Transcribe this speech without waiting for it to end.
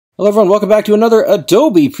Hello everyone, welcome back to another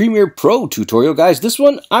Adobe Premiere Pro tutorial. Guys, this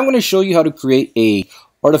one I'm going to show you how to create a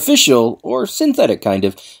artificial or synthetic kind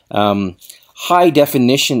of high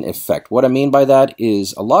definition effect. What I mean by that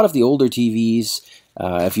is a lot of the older TVs,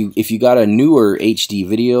 if you got a newer HD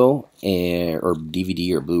video or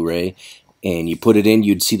DVD or Blu-ray and you put it in,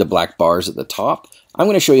 you'd see the black bars at the top. I'm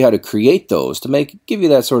going to show you how to create those to give you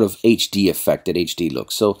that sort of HD effect, that HD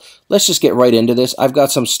look. So let's just get right into this. I've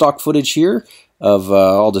got some stock footage here of,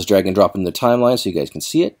 I'll just drag and drop in the timeline so you guys can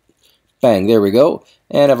see it. Bang, there we go.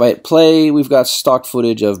 And if I hit play, we've got stock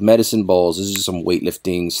footage of medicine balls. This is some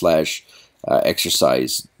weightlifting slash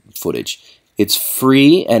exercise footage. It's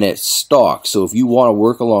free and it's stock. So if you want to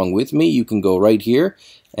work along with me, you can go right here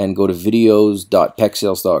and go to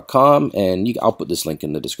videos.pexsales.com, and I'll put this link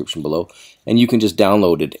in the description below, and you can just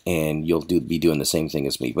download it and you'll be doing the same thing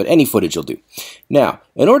as me, but any footage will do. Now,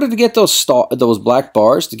 in order to get those black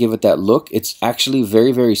bars to give it that look, it's actually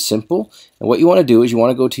very, very simple. And what you want to do is you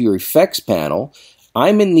want to go to your effects panel.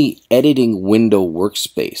 I'm in the editing window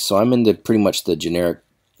workspace, so I'm in pretty much the generic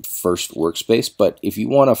first workspace, but if you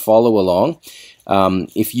want to follow along,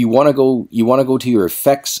 if you want to go to your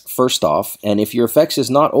effects first off, and if your effects is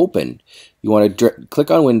not open, you want to click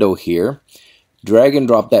on window here, drag and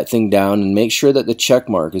drop that thing down, and make sure that the check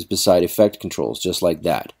mark is beside effect controls, just like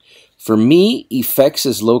that. For me, effects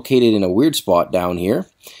is located in a weird spot down here,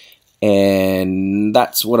 and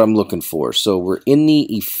that's what I'm looking for. So we're in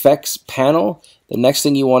the effects panel. The next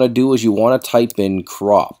thing you want to do is you want to type in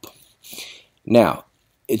crop. Now,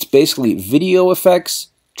 it's basically video effects,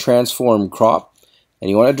 transform, crop, and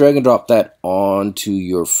you want to drag and drop that onto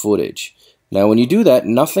your footage. Now when you do that,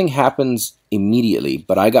 nothing happens immediately,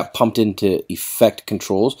 but I got pumped into effect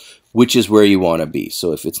controls, which is where you want to be.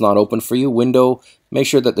 So if it's not open for you, window, make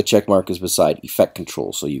sure that the check mark is beside effect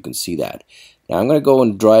controls so you can see that. Now I'm going to go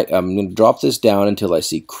and I'm going to drop this down until I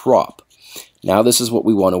see crop. Now this is what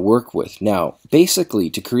we want to work with. Now basically,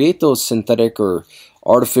 to create those synthetic or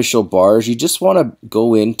artificial bars, you just want to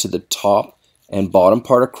go into the top and bottom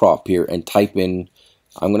part of crop here and type in,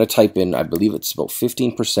 I'm going to type in, I believe it's about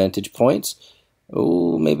 15 percentage points.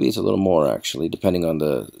 Oh, maybe it's a little more actually, depending on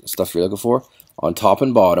the stuff you're looking for, on top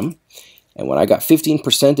and bottom. And when I got 15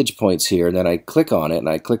 percentage points here, and then I click on it and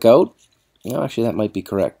I click out, no, actually that might be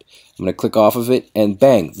correct. I'm going to click off of it and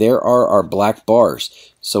bang, there are our black bars.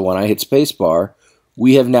 So when I hit spacebar,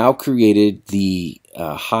 we have now created the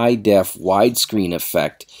high def widescreen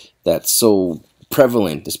effect that's so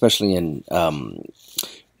prevalent, especially in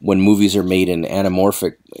when movies are made in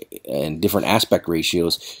anamorphic and different aspect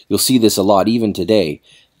ratios. You'll see this a lot even today.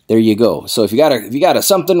 There you go. So if you got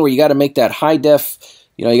something where you got to make that high def,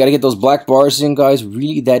 you got to get those black bars in, guys.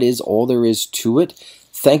 Really, that is all there is to it.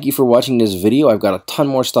 Thank you for watching this video. I've got a ton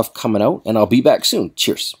more stuff coming out, and I'll be back soon.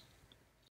 Cheers.